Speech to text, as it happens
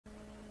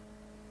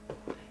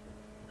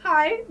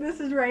Hi, this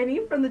is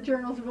Rainey from the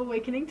Journals of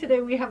Awakening. Today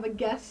we have a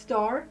guest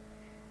star.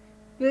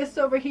 This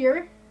over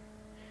here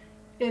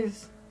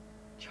is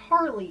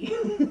Charlie.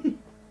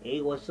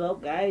 Hey, what's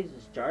up, guys?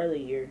 It's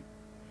Charlie here.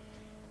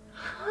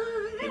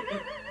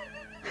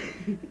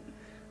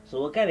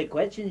 So what kind of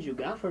questions you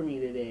got for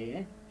me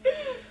today,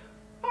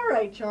 All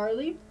right,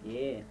 Charlie.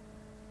 Yeah.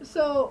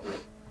 So,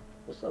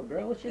 What's up,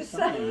 girl? What's your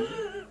sign?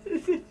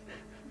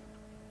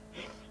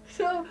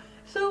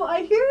 So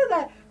I hear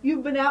that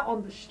you've been out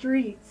on the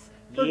streets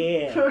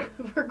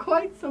for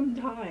quite some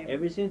time.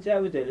 Ever since I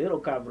was a little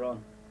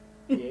cabron.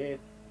 Yeah.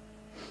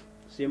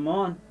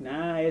 Simon,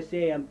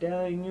 I'm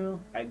telling you,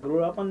 I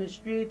grew up on the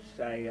streets,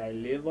 I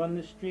live on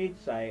the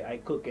streets,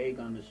 I cook egg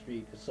on the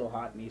street. It's so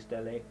hot in East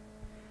LA.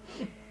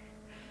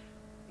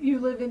 You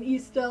live in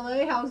East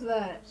LA? How's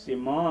that?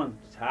 Simon,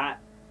 it's hot.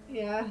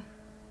 Yeah.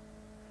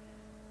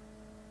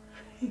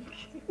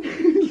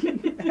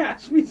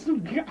 Ask me some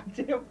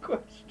goddamn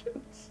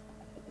questions.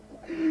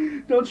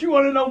 Don't you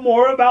want to know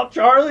more about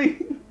Charlie?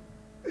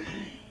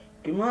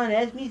 Come on,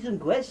 ask me some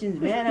questions,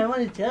 man. I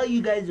want to tell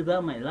you guys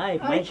about my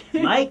life.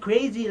 My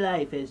crazy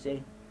life, I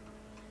say.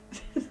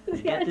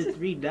 Got the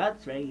 3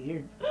 dots right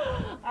here.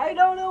 I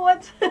don't know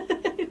what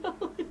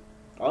to...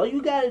 All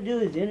you gotta do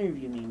is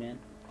interview me, man.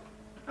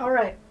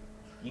 Alright.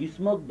 You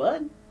smoke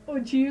bud? Oh,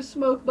 do you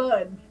smoke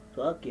bud?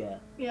 Fuck yeah.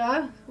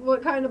 Yeah?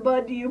 What kind of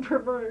bud do you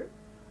prefer?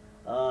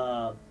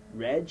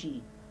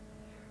 Reggie.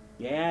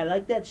 Yeah, I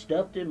like that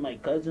stuff that my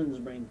cousins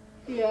bring.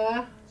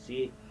 Yeah?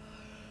 See?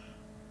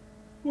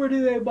 Where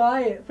do they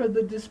buy it? From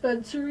the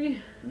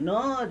dispensary?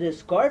 No, the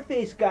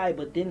Scarface guy,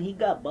 but then he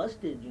got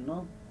busted, you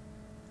know?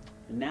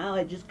 Now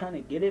I just kind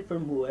of get it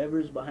from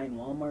whoever's behind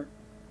Walmart.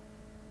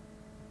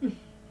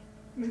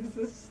 This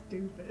is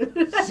stupid.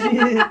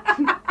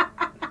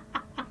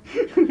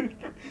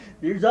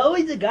 There's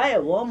always a guy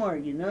at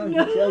Walmart, you know? He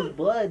sells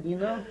blood, you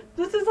know?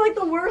 This is like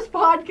the worst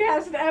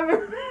podcast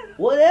ever.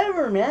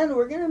 Whatever, man.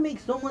 We're gonna make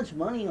so much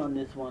money on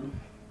this one.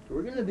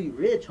 We're gonna be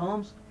rich,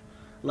 Holmes.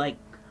 Like,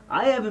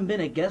 I haven't been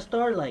a guest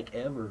star, like,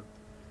 ever.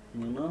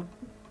 You know?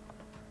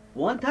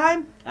 One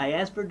time, I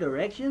asked for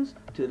directions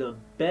to the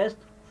best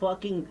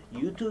fucking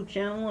YouTube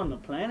channel on the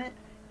planet,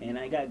 and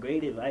I got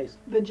great advice.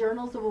 The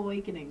Journals of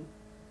Awakening.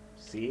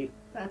 See?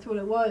 That's what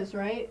it was,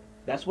 right?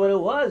 That's what it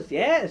was,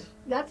 yes.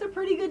 That's a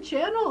pretty good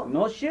channel.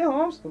 No shit,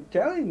 Holmes. I'm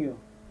telling you.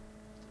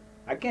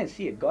 I can't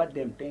see a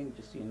goddamn thing,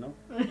 just so you know.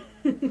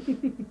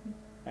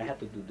 I have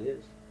to do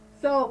this.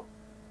 So,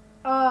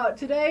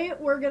 today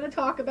we're going to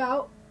talk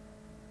about...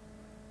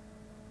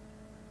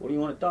 What do you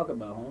want to talk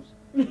about, Holmes?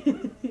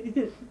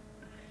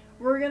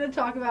 We're going to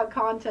talk about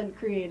content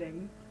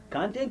creating.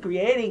 Content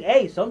creating?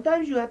 Hey,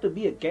 sometimes you have to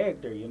be a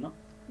character, you know?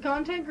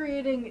 Content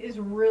creating is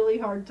really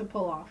hard to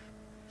pull off.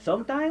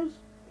 Sometimes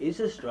it's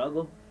a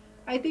struggle.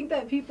 I think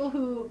that people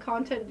who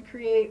content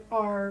create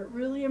are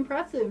really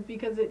impressive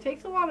because it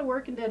takes a lot of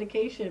work and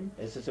dedication.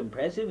 It's as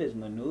impressive as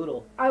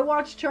Menudo. I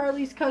watched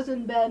Charlie's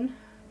cousin Ben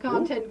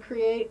content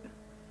create.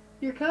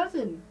 Your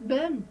cousin,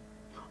 Ben.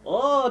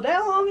 Oh,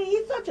 that homie,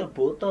 he's such a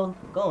puto.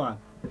 Go on.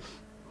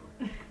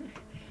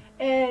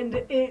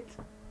 And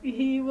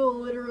he will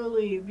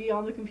literally be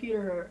on the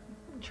computer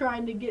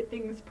trying to get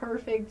things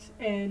perfect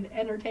and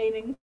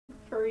entertaining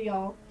for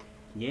y'all.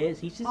 Yes,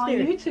 he sits on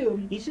there.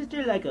 YouTube. He sits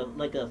there like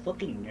a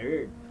fucking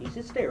nerd. He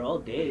sits there all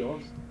day,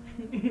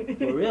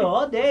 for real,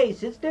 all day. He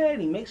sits there and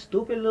he makes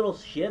stupid little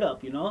shit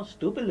up, you know?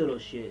 Stupid little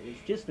shit.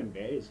 It's just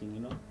embarrassing,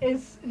 you know?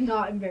 It's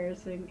not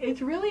embarrassing.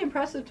 It's really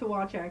impressive to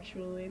watch,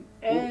 actually.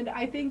 And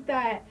I think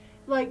that,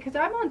 like, because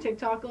I'm on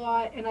TikTok a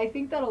lot, and I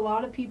think that a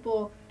lot of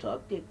people...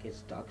 Toxic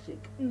is toxic.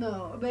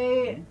 No,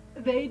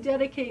 they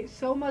dedicate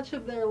so much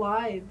of their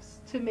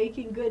lives to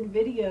making good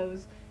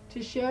videos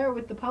to share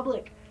with the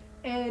public.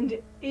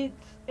 And it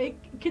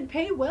can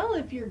pay well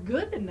if you're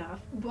good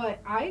enough, but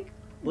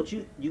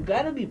you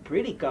gotta be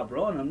pretty,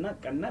 cabron. I'm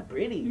not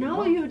pretty.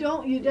 No, you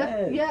don't. You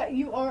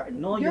you are.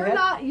 No,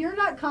 you're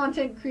not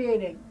content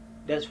creating.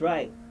 That's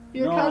right.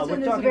 Your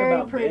cousin is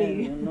very pretty.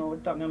 Ben, you know, we're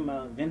talking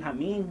about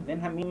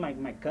Benjamin,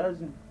 my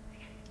cousin.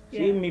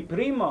 Yeah. See, mi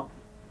primo.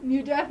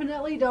 You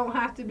definitely don't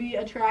have to be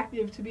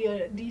attractive to be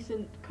a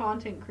decent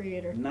content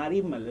creator. Not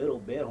even a little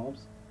bit,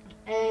 Holmes.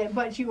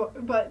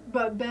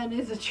 But Ben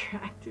is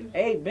attractive.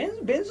 Hey,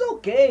 Ben's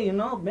okay, you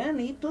know. Ben,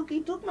 he took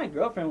my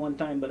girlfriend one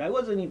time, but I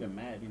wasn't even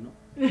mad, you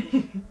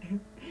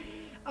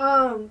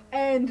know.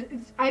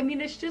 And I mean,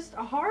 it's just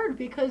hard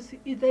because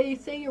they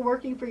say you're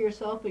working for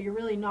yourself, but you're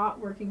really not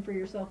working for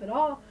yourself at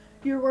all.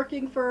 You're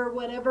working for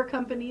whatever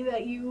company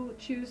that you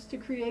choose to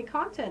create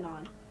content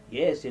on.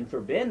 Yes, and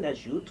for Ben, that's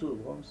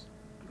YouTube, Holmes.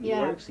 He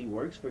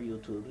works for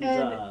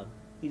YouTube.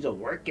 He's a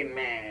working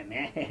man.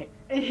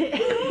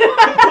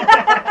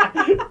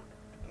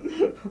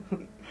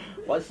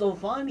 What's so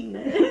funny?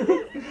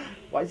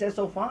 Why is that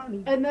so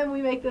funny? And then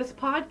we make this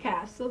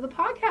podcast. So the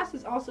podcast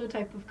is also a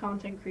type of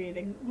content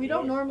creating. We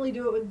don't normally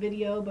do it with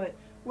video, but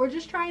we're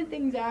just trying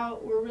things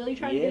out. We're really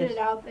trying to get it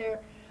out there.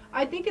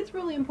 I think it's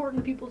really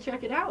important people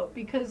check it out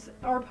because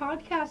our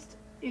podcast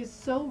is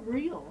so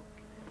real.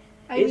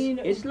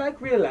 it's like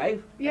real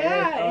life.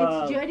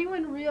 Yeah, it's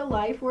genuine real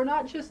life. We're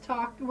not just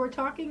we're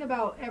talking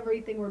about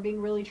everything. We're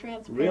being really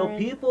transparent. Real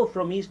people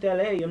from East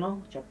LA, you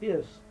know,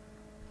 Chapias.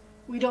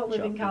 We don't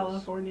live in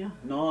California.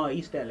 No,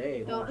 East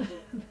LA. Don't.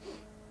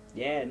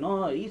 Yeah,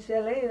 no, East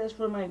LA. That's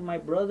where my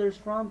brother's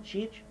from,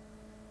 Cheech.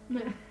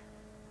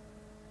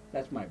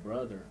 That's my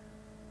brother.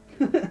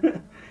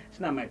 It's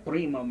not my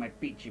primo, my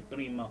peachy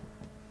primo.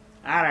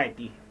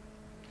 Alrighty.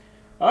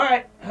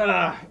 Alright.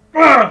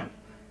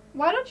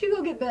 Why don't you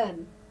go get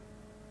Ben?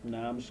 No,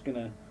 I'm just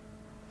gonna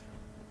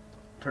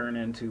turn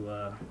into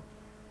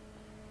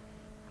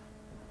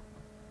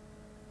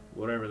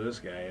whatever this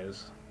guy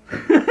is.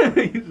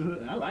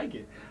 I like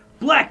it.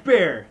 Black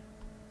Bear.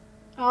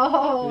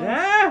 Oh.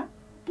 Yeah?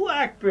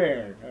 Black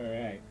Bear.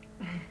 Alright.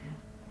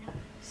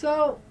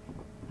 So,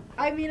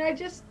 I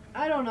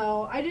don't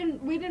know.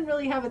 We didn't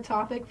really have a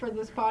topic for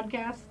this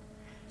podcast.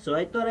 So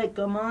I thought I'd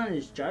come on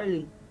as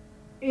Charlie.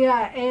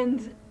 Yeah,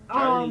 and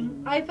Charlie.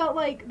 I felt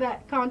like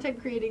that content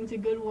creating's a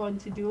good one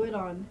to do it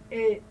on.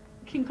 It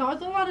can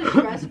cause a lot of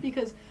stress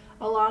because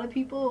a lot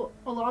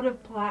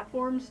of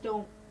platforms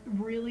don't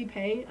really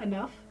pay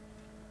enough.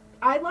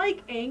 I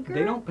like Anchor.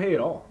 They don't pay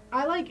at all.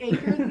 I like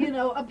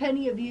Anchor, a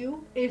penny a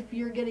view if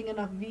you're getting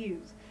enough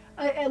views.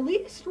 At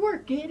least we're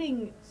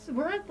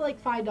at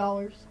like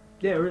 $5.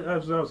 Yeah,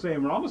 that's what I was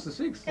saying. We're almost to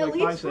 $6. At like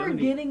least we're $5.70.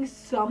 getting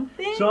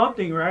something.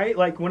 Something, right?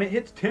 Like when it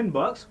hits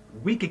 $10,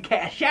 we could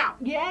cash out.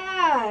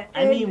 Yeah.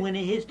 I mean, when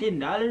it hits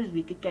 $10,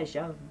 we could cash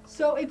out.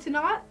 So it's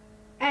not,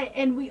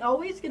 and we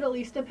always get at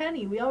least a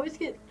penny. We always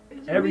get.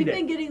 Every day.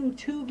 We've been getting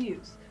 2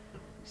 views.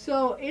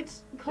 So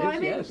it's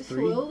climbing it's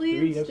slowly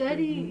three, and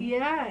steady. yesterday.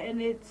 Yeah,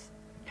 and it's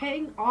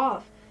paying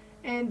off.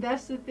 And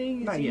that's the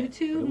thing is Not yet,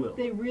 but it YouTube, will.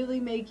 they really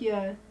make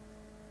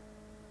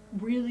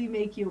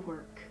you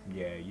work.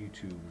 Yeah,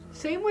 YouTube.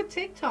 Same with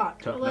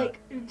TikTok. Tough Like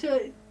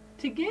to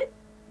get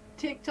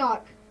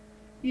TikTok,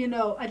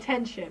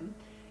 attention,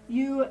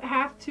 you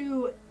have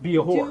to Be a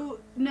whore.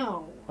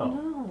 No.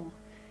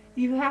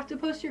 You have to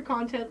post your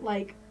content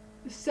like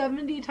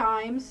 70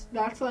 times.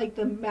 That's like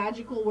the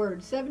magical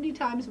word. 70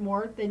 times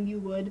more than you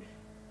would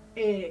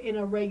in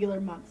a regular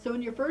month. So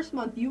in your first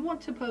month, you want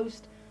to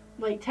post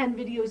like 10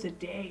 videos a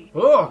day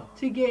Oh,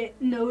 to get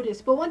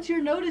noticed. But once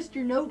you're noticed,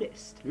 you're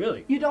noticed.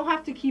 really? You don't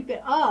have to keep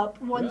it up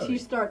once Really? you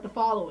start the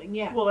following.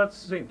 Yeah. Well,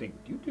 that's the same thing.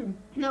 YouTube.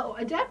 No,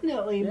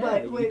 definitely. Yeah,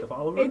 but you get the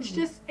followers.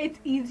 it's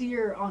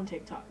easier on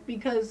TikTok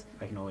because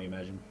I can only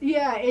imagine.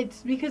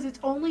 it's because it's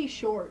only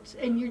shorts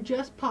and you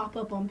just pop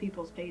up on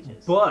people's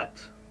pages.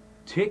 But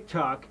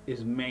TikTok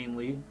is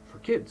mainly for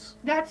kids.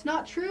 That's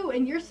not true,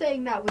 and you're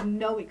saying that with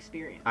no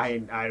experience. I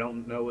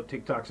don't know what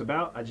TikTok's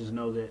about. I just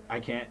know that I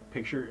can't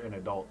picture an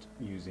adult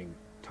using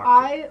TikTok.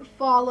 I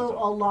follow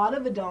That's all. a lot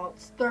of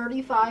adults,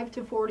 35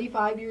 to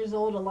 45 years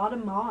old, a lot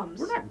of moms.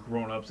 We're not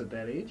grown-ups at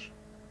that age.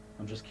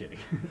 I'm just kidding.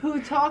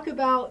 who talk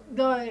about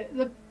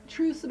the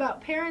truths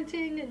about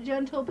parenting,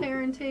 gentle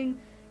parenting.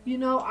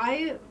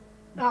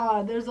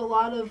 There's a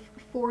lot of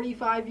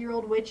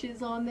 45-year-old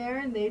witches on there,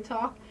 and they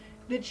talk.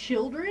 The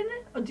children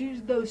do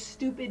those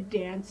stupid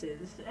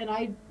dances, and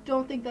I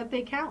don't think that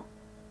they count.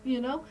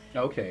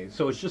 Okay,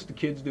 so it's just the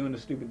kids doing the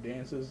stupid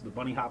dances, the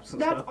bunny hops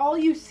and That's stuff? all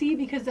you see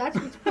because that's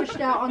what's pushed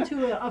out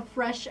onto a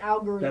fresh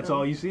algorithm. That's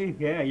all you see?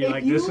 Yeah, you're If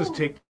like, this you- is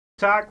TikTok?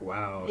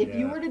 Wow, If yeah.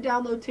 you were to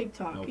download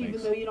TikTok, No, even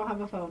thanks. though you don't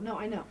have a phone, no,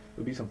 I know.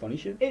 Would be some funny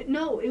shit? It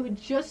would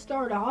just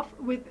start off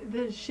with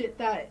the shit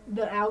that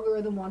the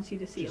algorithm wants you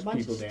to see. Just a bunch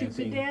of people stupid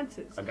dancing,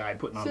 dances. A guy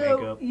putting on So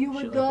makeup. you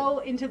would shit go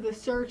like into the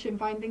search and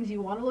find things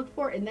you want to look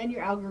for, and then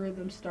your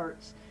algorithm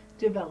starts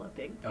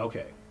developing. that.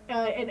 Okay.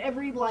 And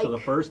every So the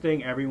first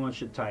thing everyone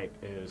should type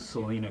is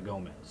Selena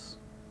Gomez.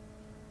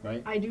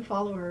 Right? I do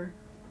follow her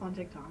on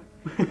TikTok,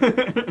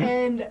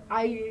 and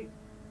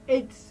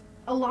it's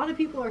a lot of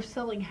people are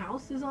selling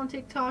houses on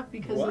TikTok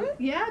because What?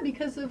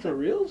 because of For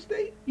real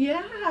estate?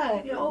 yeah.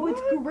 Oh,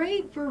 it's What?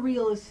 great for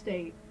real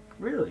estate.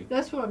 Really?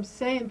 That's what I'm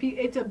saying.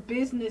 It's a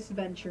business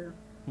venture.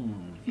 Hmm.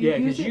 If you Yeah,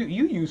 use because it-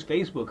 you use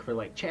Facebook for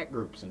like chat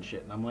groups and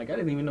shit, and I'm like, I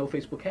didn't even know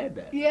Facebook had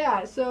that.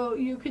 Yeah, so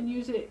you can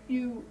use it.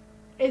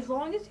 As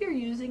long as you're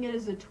using it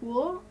as a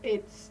tool,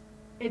 it's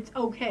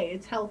okay.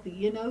 It's healthy.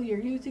 You're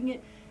using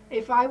it.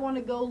 If I want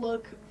to go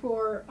look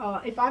for,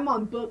 if I'm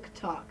on Book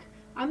Talk,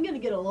 I'm gonna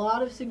get a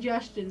lot of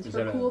suggestions Is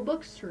for that cool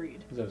books to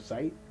read. Is that a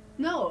site?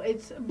 No,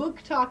 it's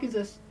Book Talk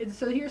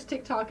so here's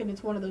TikTok and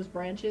it's one of those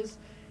branches.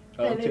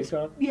 Oh, and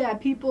TikTok? Yeah,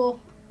 people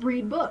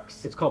read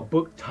books. It's called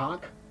Book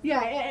Talk?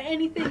 Yeah,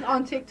 anything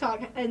on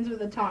TikTok ends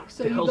with a talk.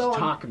 So the you hell's go on.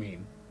 talk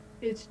mean?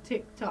 It's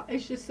TikTok.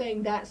 It's just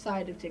saying that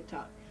side of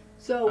TikTok.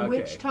 So Okay.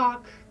 Witch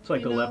Talk. It's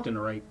like you the know? left and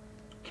the right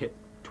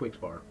Twix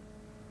bar.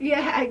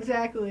 Yeah,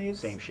 exactly. It's,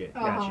 Same shit.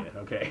 uh-huh. Gotcha.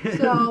 Okay.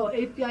 So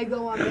if I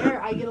go on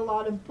there, I get a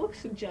lot of book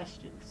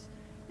suggestions.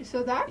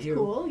 So that's Ew.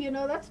 cool.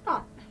 That's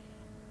not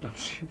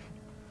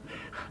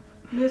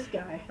this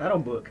guy. I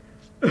don't book.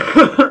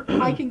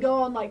 I can go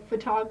on like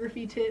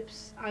photography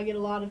tips. I get a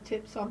lot of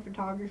tips on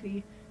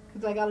photography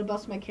because I got to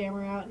bust my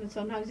camera out, and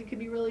sometimes it can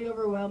be really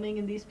overwhelming.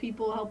 And these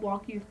people help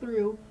walk you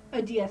through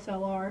a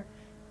DSLR,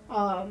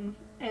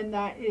 and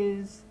that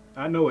is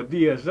I know what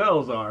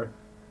DSLs are.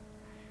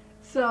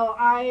 So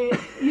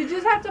you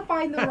just have to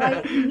find the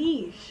right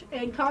niche,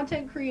 and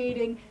content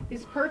creating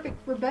is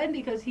perfect for Ben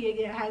because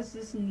he has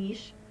this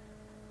niche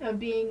of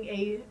being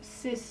a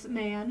cis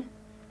man.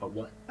 A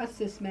what? A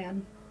cis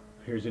man.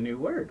 Here's a new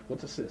word.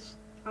 What's a cis?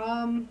 I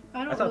don't.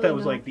 I thought really that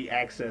was know. like the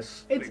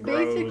access. It's that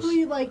grows.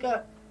 basically like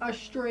a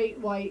straight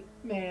white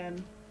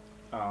man.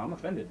 Oh, I'm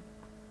offended.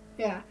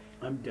 Yeah.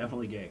 I'm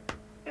definitely gay.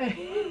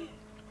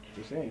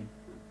 Just saying.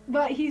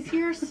 But he's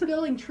here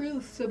spilling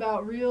truths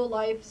about real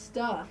life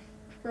stuff,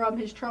 from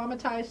his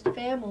traumatized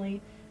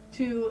family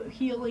to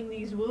healing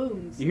these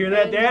wounds. You hear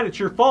that, Dad? It's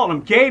your fault.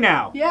 I'm gay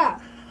now. Yeah.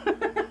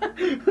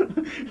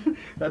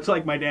 That's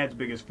like my dad's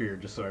biggest fear,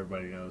 just so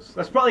everybody knows.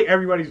 That's probably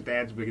everybody's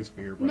dad's biggest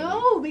fear. Probably.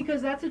 No,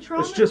 because that's a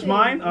trauma. It's just thing.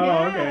 mine? Oh,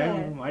 Yeah.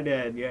 okay. My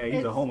dad, yeah,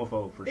 he's a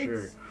homophobe for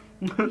sure.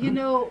 You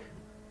know,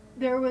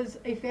 there was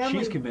a family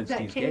She's convinced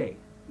that he's came, gay.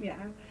 Yeah.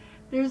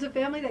 There was a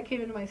family that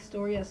came into my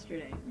store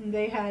yesterday. And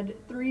they had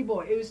 3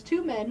 boys. It was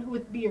 2 men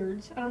with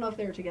beards. I don't know if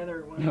they were together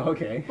or what.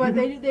 Okay. But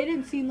they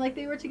didn't seem like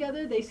they were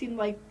together. They seemed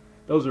like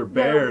those are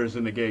bears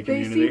in the gay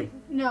community.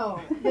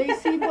 They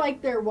seemed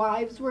like their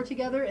wives were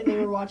together and they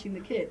were watching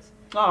the kids.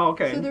 Oh,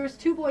 okay. So there was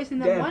 2 boys and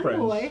then Dad one friends.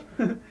 boy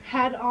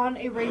had on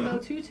a rainbow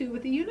tutu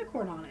with a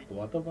unicorn on it.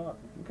 What the fuck?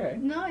 Okay.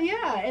 No,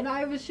 yeah, and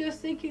I was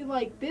just thinking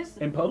like this.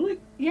 In public?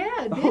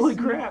 Yeah, this, Holy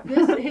crap.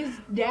 His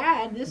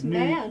dad, this New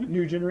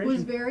man, generation.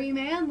 was very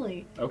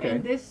manly. Okay.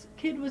 And this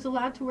kid was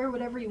allowed to wear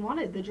whatever he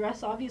wanted. The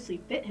dress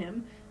obviously fit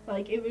him.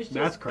 Like, it was just...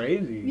 That's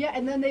crazy. Yeah,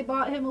 and then they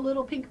bought him a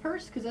little pink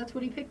purse because that's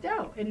what he picked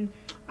out. And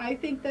I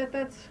think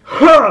that's...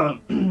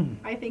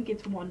 I think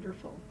it's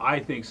wonderful. I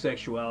think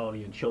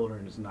sexuality in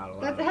children is not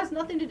allowed. That has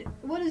nothing to do...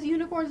 What does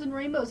unicorns and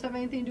rainbows have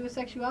anything to do with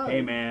sexuality?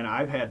 Hey, man,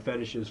 I've had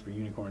fetishes for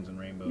unicorns and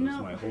rainbows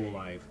No. my whole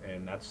life,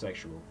 and that's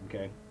sexual,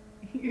 okay?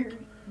 You're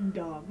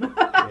dumb.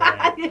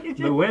 Yeah.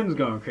 The wind's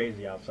going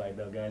crazy outside,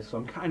 though, guys, so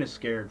I'm kind of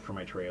scared for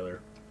my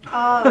trailer.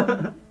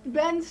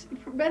 Ben's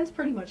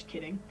pretty much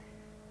kidding.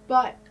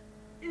 But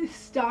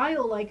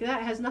style like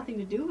that has nothing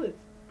to do with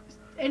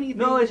anything.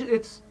 No,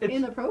 it's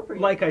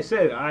inappropriate. Like I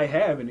said, I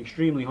have an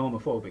extremely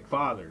homophobic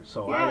father,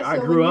 so Yeah, I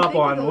so grew when you up think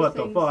of on those what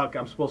things- the fuck.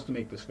 I'm supposed to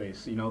make this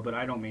face, but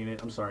I don't mean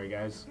it. I'm sorry,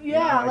 guys.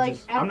 Yeah, like,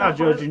 at I'm the not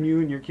heart- judging you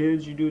and your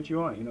kids. You do what you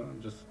want, I'm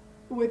just.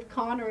 With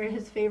Connor,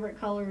 his favorite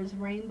color is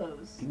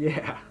rainbows.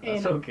 Yeah,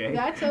 that's And okay.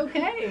 That's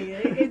okay.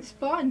 It's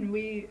fun.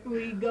 We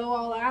go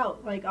all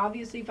out. Like,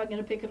 obviously, if I'm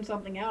gonna pick him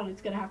something out,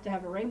 it's gonna have to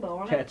have a rainbow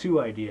on it. Tattoo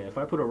idea. If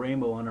I put a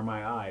rainbow under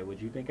my eye,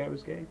 would you think I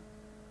was gay?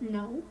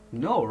 No.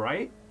 No,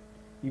 right?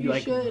 You'd be You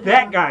like, should,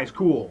 that guy's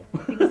cool.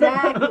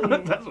 Exactly.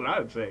 That's what I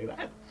would say.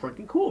 That's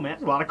freaking cool, man.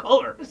 It's a lot of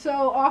color.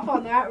 So off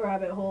on that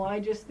rabbit hole, I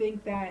just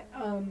think that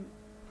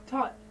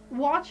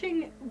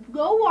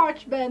go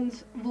watch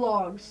Ben's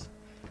vlogs.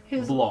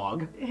 His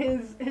Vlog.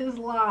 his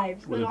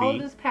lives With and a all V.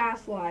 of his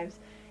past lives.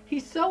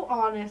 He's so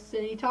honest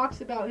and he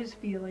talks about his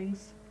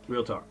feelings.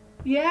 Real talk.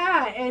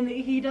 Yeah, and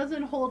he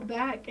doesn't hold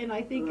back, and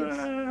I think it's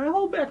I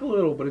hold back a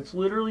little, but it's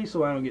literally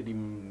so I don't get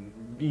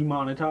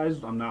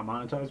demonetized. I'm not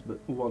monetized, but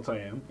once I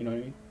am, you know what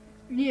I mean?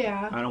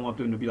 yeah. I don't want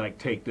them to be like,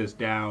 take this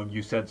down.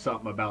 You said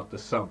something about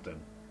this something.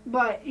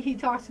 But he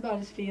talks about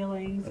his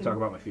feelings. I and talk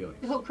about my feelings.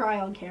 He'll cry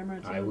on camera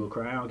too. I will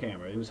cry on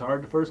camera. It was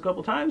hard the first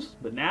couple times,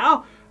 but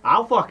now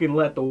I'll fucking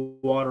let the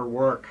water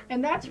work.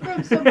 And that's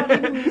from somebody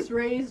who was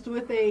raised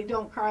with a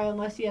don't cry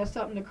unless you have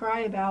something to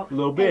cry about.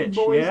 Little And bitch,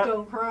 boys yeah.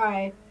 don't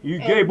cry. You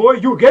And- gay boy?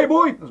 You a gay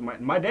boy? That's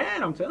my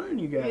dad. I'm telling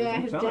you guys. Yeah,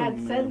 I'm his telling dad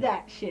you, said man.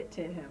 that shit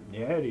to him.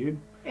 Yeah, dude.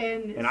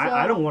 And And so,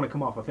 I don't want to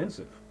come off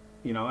offensive,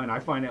 and I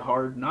find it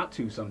hard not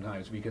to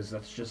sometimes because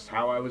that's just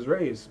how I was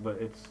raised. But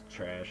it's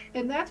trash.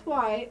 And that's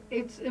why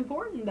it's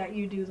important that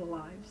you do the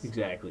lives.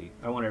 Exactly.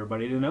 I want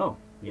everybody to know.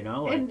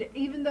 Like, And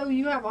even though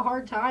you have a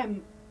hard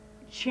time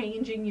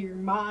changing your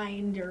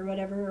mind or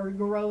whatever, or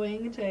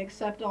growing to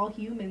accept all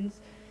humans,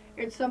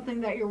 it's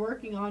something that you're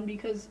working on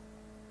because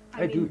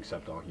I do mean,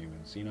 accept all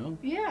humans.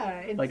 Yeah.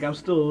 It's, Like I'm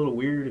still a little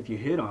weird if you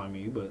hit on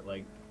me, but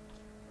like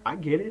I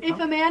get it. if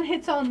a man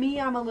hits on me,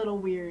 I'm a little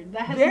weird.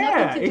 That has yeah,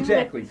 nothing to do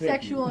exactly. with Thank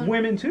sexual. you.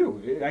 Women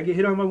too. I get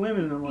hit on by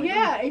women, and I'm like,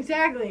 Yeah,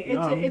 exactly. You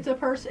know, It's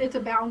a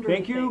boundary.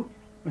 thank you.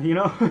 thing.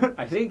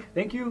 I think,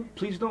 thank you.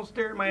 Please don't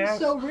stare at my ass.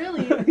 So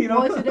really,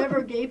 was it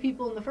ever gay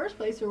people in the first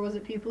place, or was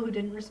it people who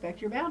didn't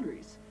respect your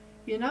boundaries?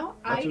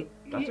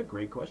 That's a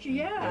great question.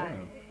 Yeah,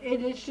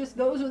 and it's just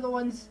those are the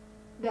ones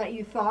that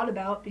you thought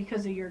about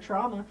because of your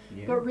trauma.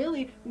 Yeah. But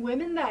really,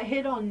 women that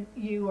hit on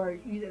you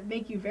that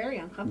make you very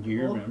uncomfortable. Do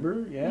you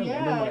remember? Yeah, Yeah.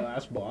 remember my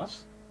last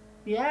boss?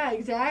 Yeah,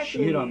 exactly.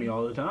 She hit on me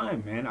all the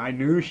time, man. I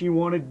knew she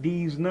wanted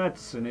D's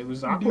nuts, and it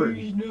was awkward.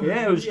 D's nuts,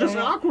 Yeah, it was just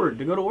yeah. awkward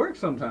to go to work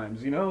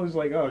sometimes. It was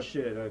like, oh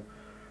shit, I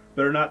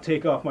better not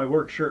take off my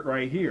work shirt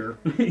right here.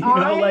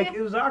 Like it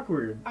was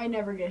awkward. I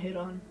never get hit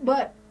on,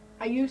 but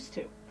I used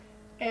to,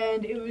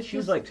 and it was She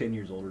was just like 10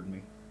 years older than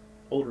me.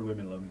 Older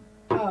women love me.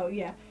 oh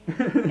yeah,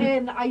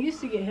 and I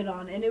used to get hit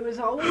on, and it was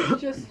always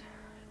just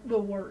the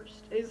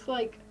worst. It's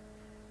like,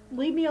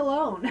 leave me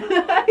alone.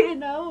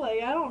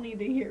 Like I don't need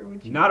to hear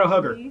what you. Not a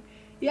hugger. me.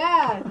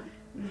 Yeah,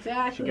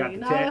 Exactly. She got the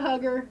Not a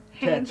hugger.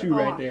 Hands tattoo off.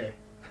 right there.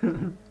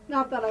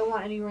 Not that I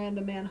want any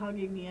random man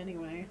hugging me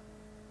anyway.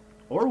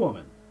 Or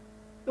woman.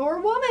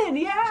 Or woman,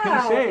 yeah. I was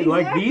gonna say, exactly.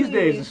 like these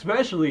days,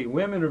 especially,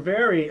 women are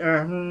very,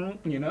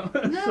 you know.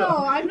 No,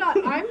 So- I'm not.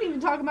 I'm even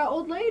talking about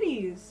old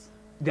ladies.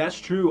 That's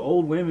true.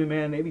 Old women,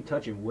 man, they be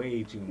touching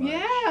way too much.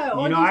 Yeah.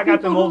 Or You know, those I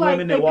got them people old who,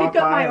 women like, that walk they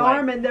pick up by my like,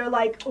 arm and they're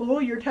like, "Oh,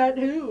 your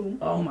tattoo."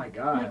 oh my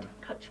god.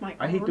 Like, touch my arm.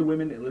 I hate the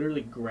women that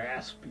literally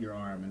grasp your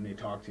arm and they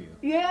talk to you.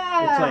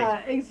 Yeah, It's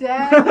like-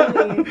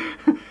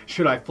 exactly.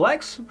 Should I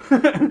flex?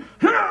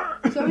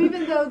 So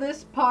even though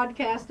this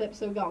podcast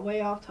episode got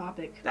way off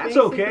topic, That's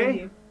basically,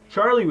 okay.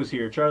 Charlie was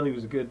here. Charlie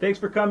was good. Thanks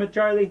for coming,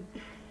 Charlie.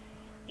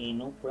 Ain't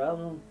no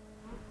problem.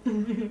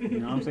 You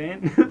know what I'm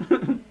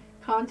saying?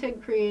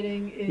 Content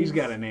creating is. He's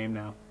got a name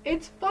now.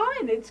 It's fun.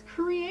 It's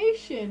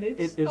creation.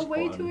 It's It is a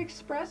way fun. to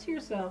express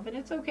yourself, and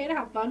it's okay to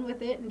have fun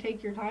with it and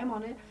take your time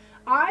on it.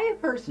 I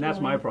personally. And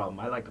that's my problem.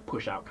 I like to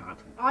push out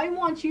content. I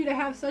want you to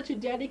have such a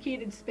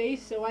dedicated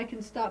space so I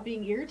can stop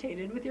being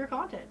irritated with your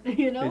content.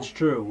 You know. It's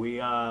true. We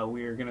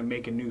are gonna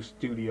make a new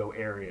studio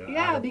area.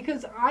 Yeah,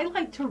 because I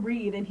like to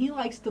read, and he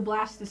likes to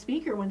blast the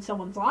speaker when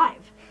someone's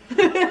live.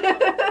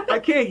 I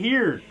can't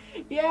hear.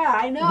 Yeah,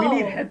 I know. We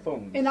need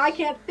headphones. And I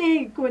can't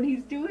think when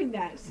he's doing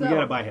that. So we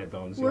gotta buy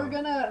headphones. we're yeah.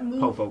 gonna Po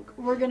move. folk.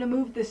 We're gonna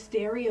move the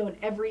stereo and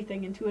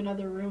everything into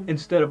another room.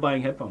 Instead of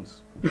buying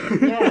headphones.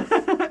 Yes.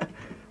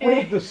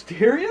 Wait, the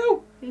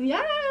stereo?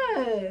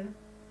 Yeah.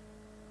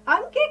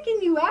 I'm kicking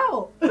you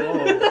out.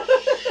 Oh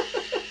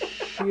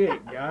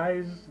shit,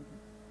 guys.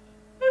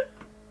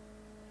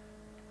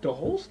 The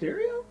whole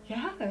stereo?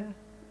 Yeah.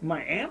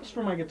 My amps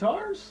for my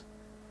guitars?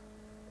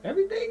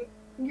 Everything?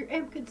 Your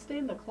amp could stay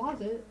in the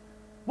closet.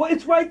 Well,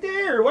 it's right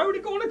there. Why would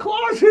it go in the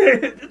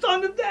closet? It's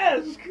on the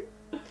desk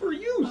for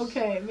use.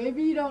 Okay,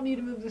 maybe you don't need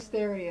to move the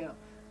stereo,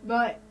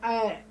 but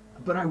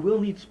But I will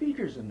need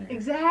speakers in there.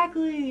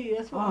 exactly.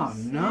 That's what Oh, I'm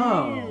saying.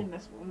 no.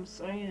 That's what I'm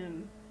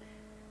saying.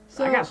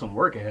 So I got some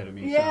work ahead of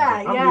me.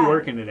 Yeah, so I'll yeah. be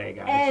working today,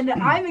 guys. and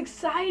I'm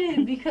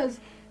excited because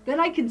then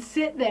I can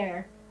sit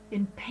there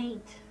and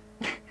paint.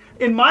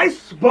 in my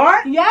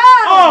spot? Yeah.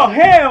 Oh,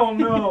 hell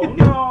no.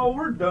 No,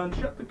 we're done.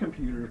 Shut the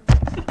computer.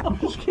 I'm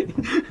just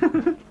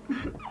kidding.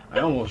 I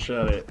almost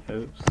shut it.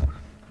 Oops.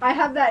 I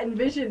have that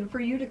envision for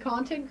you to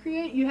content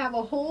create. You have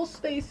a whole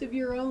space of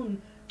your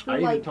own. For I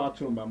even like, talked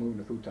to him about moving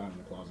the futon in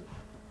the closet.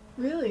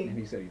 really? And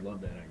he said he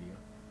loved that idea.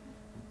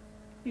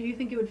 Do you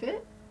think it would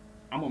fit?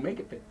 I'm going to make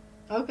it fit.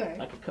 Okay.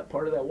 I could cut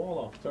part of that wall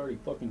off. It's already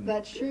fucking...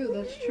 That's true.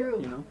 That's true.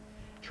 You know?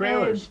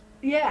 Trailers.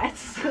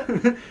 Yes.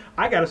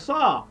 I got a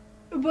saw.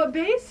 But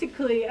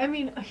basically, I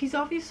mean, he's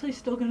obviously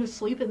still going to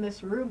sleep in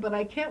this room, but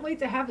I can't wait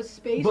to have a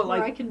space But where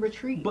like- I can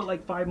retreat. But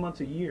like 5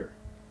 months a year.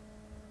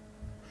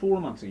 4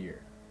 months a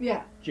year.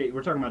 Yeah,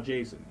 We're talking about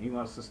Jason. He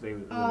wants to stay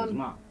with his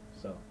mom.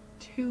 So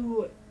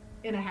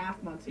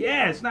 2.5 months.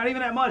 yeah, it's not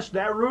even that much.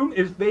 That room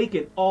is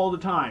vacant all the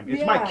time.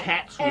 It's my Yeah,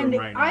 cat's room and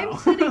right now. I'm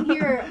sitting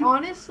here,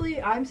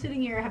 honestly, I'm sitting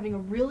here having a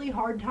really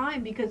hard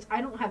time because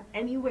I don't have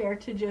anywhere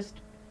to just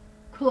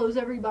close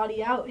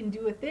everybody out and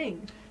do a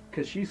thing.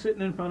 Because she's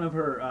sitting in front of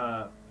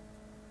her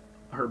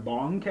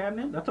bong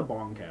cabinet. That's a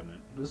bong cabinet.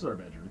 This is our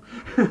bedroom.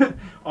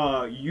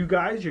 You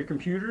guys, the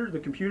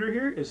computer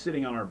here is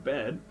sitting on our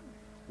bed.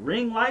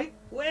 Ring light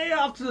way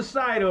off to the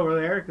side over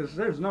there because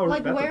there's no...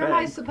 Like, that's a where am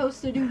I bed. supposed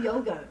to do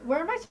yoga? Where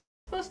am I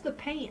supposed to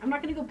paint? I'm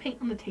not going to go paint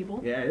on the table.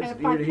 Yeah, I it's have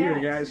ear 5 to here,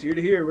 cats. guys. Ear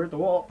to here. We're at the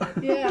wall.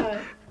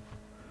 Yeah.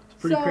 It's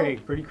pretty So,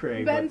 crazy. Pretty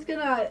crazy. Ben's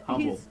gonna.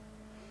 humble.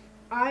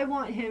 I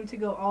want him to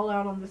go all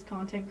out on this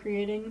content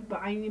creating,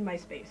 but I need my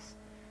space.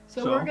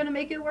 So So? we're gonna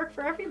make it work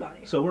for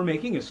everybody. So we're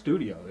making a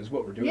studio, is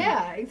what we're doing.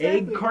 Yeah, Egg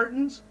exactly.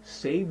 cartons,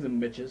 save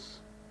them bitches.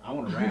 I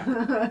want to rap.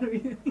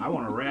 I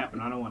want to rap,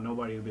 and I don't want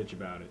nobody to bitch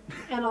about it.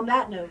 And on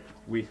that note,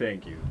 We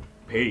thank you.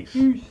 Peace.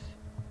 peace.